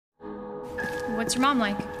What's your mom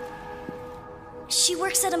like? She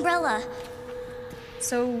works at Umbrella.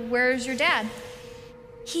 So where's your dad?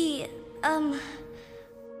 He,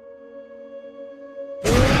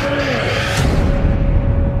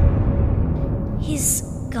 he's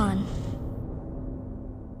gone.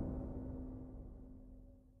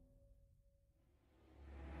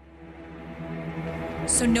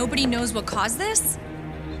 So nobody knows what caused this?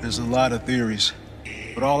 There's a lot of theories,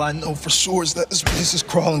 but all I know for sure is that this place is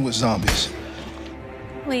crawling with zombies.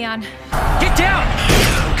 Leon. Get down!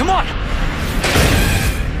 Come on!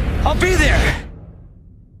 I'll be there!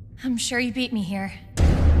 I'm sure you beat me here.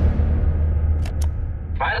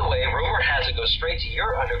 By the way, rumor has it goes straight to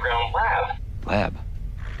your underground lab. Lab?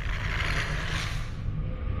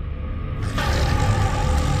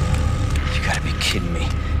 You gotta be kidding me.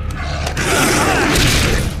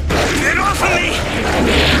 Get off of me!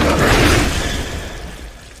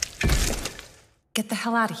 Get the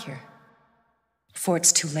hell out of here. Before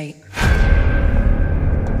it's too late.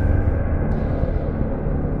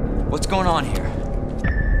 What's going on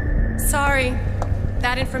here? Sorry.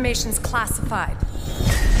 That information's classified.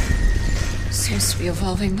 Seems to be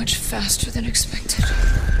evolving much faster than expected.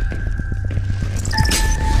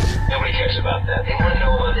 Nobody cares about that. They want to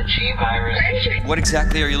know about the G virus. What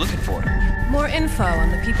exactly are you looking for? More info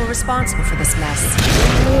on the people responsible for this mess.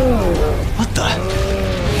 What the?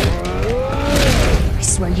 I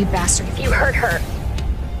swear, you bastard, if you hurt her.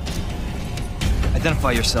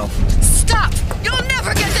 Identify yourself. Stop! You'll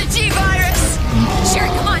never get the G virus! Sherry,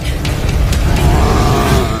 come on!